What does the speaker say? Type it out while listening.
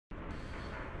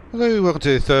Hello, welcome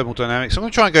to Thermodynamics. I'm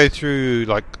going to try and go through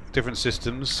like different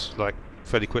systems like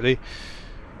fairly quickly.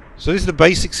 So this is the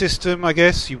basic system, I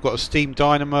guess. You've got a steam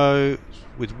dynamo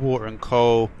with water and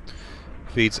coal,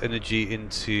 feeds energy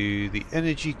into the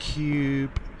energy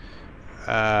cube,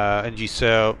 energy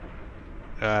cell.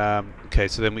 Okay,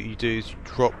 so then what you do is you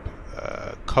drop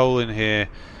coal in here,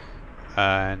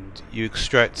 and you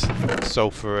extract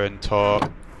sulfur and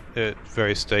tar at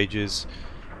various stages.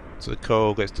 So the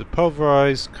coal goes to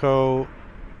pulverized coal,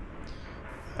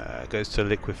 goes to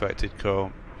liquefacted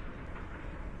coal.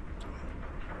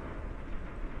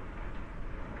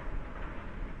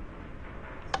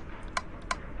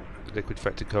 The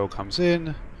liquefacted coal comes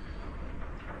in,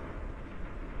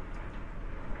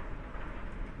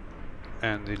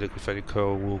 and the liquefacted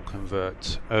coal will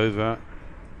convert over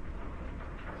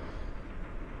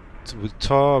with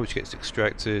tar, which gets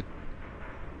extracted.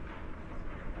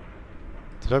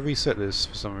 Did I reset this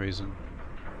for some reason?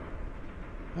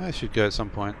 I should go at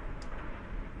some point.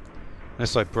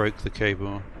 Unless I broke the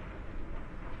cable.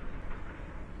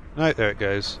 No, there it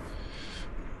goes.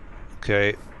 Okay.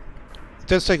 It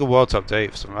does take a while to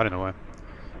update for some, I don't know why.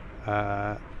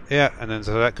 Yeah, and then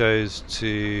so that goes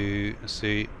to, let's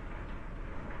see,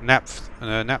 naphtha,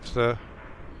 and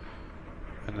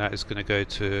that is going to go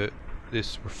to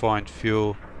this refined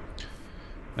fuel.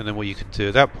 And then what you can do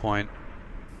at that point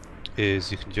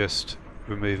is you can just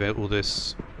remove all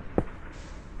this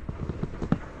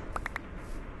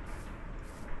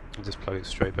and just plug it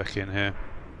straight back in here.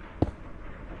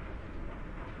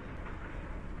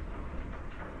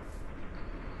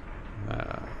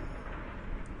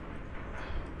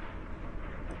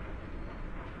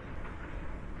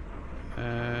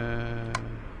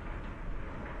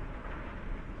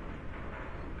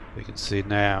 You can see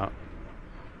now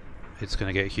it's going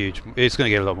to get huge. It's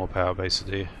going to get a lot more power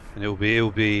basically, and it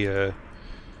will be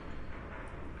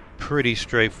pretty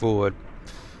straightforward.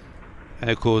 And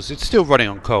of course, it's still running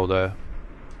on coal though.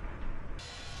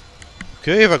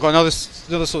 Okay, I've got another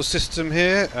sort of system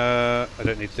here. I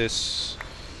don't need this.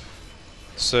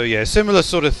 So yeah, similar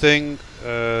sort of thing.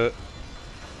 Kind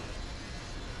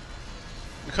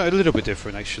of a little bit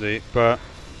different actually, but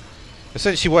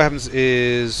essentially what happens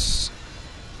is,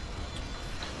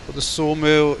 well, the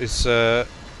sawmill is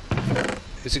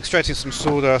it's extracting some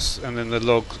sawdust, and then the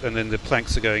logs, and then the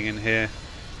planks are going in here,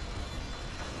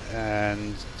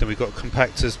 and then we've got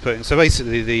compactors putting. So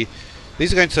basically,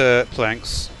 these are going to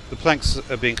planks. The planks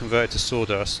are being converted to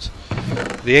sawdust.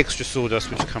 The extra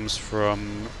sawdust, which comes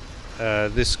from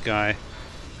this guy,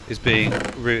 is being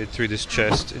routed through this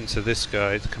chest into this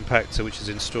guy, the compactor, which is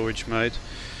in storage mode.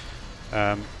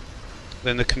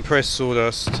 Then the compressed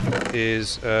sawdust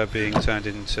is being turned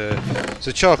into,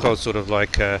 so charcoal is sort of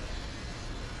like a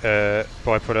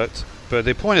byproduct. But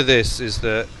the point of this is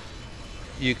that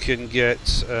you can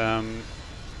get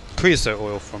creosote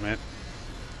oil from it,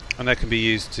 and that can be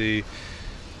used to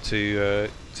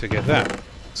get that.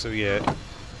 So yeah,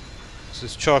 so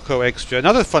it's charcoal extra.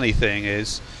 Another funny thing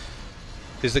is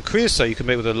that creosote you can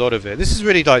make with a lot of it. This is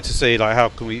really like to see like how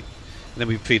can we, and then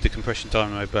we feed the compression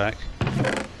dynamo back.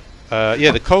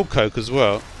 Yeah, the cold coke as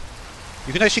well.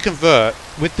 You can actually convert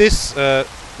with this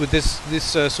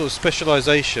sort of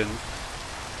specialization.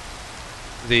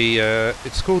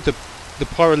 It's called the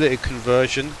pyrolytic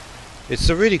conversion. It's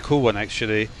a really cool one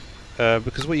actually,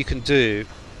 because what you can do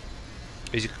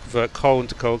is you can convert coal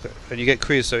into coal, and you get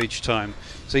creosote each time.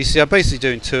 So you see, I'm basically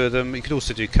doing two of them. You could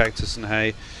also do cactus and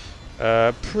hay.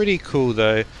 Pretty cool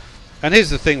though. And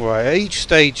here's the thing, right? At each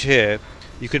stage here,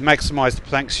 you could maximize the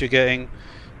planks you're getting.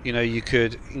 You know, you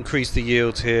could increase the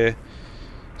yield here.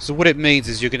 So what it means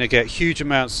is you're going to get huge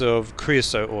amounts of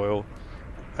creosote oil.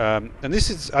 And this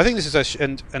is, I think this is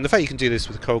actually, and the fact you can do this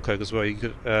with coal coke as well. You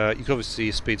could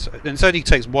obviously speed. And it only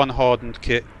takes one hardened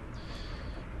kit,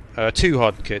 two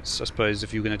hardened kits, I suppose,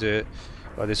 if you're going to do it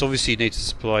like this. Obviously, you need to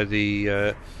supply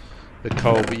the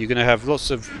coal, but you're going to have lots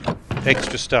of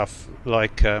extra stuff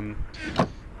like.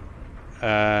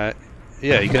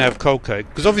 Yeah, you can have coal coke,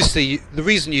 because obviously the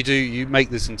reason you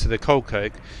make this into the coal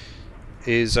coke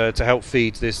is to help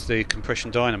feed the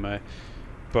compression dynamo,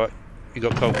 but you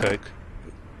got coal coke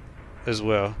as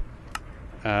well,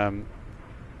 and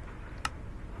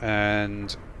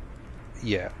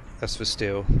yeah, that's for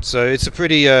steel. So it's a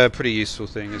pretty useful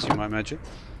thing, as you might imagine.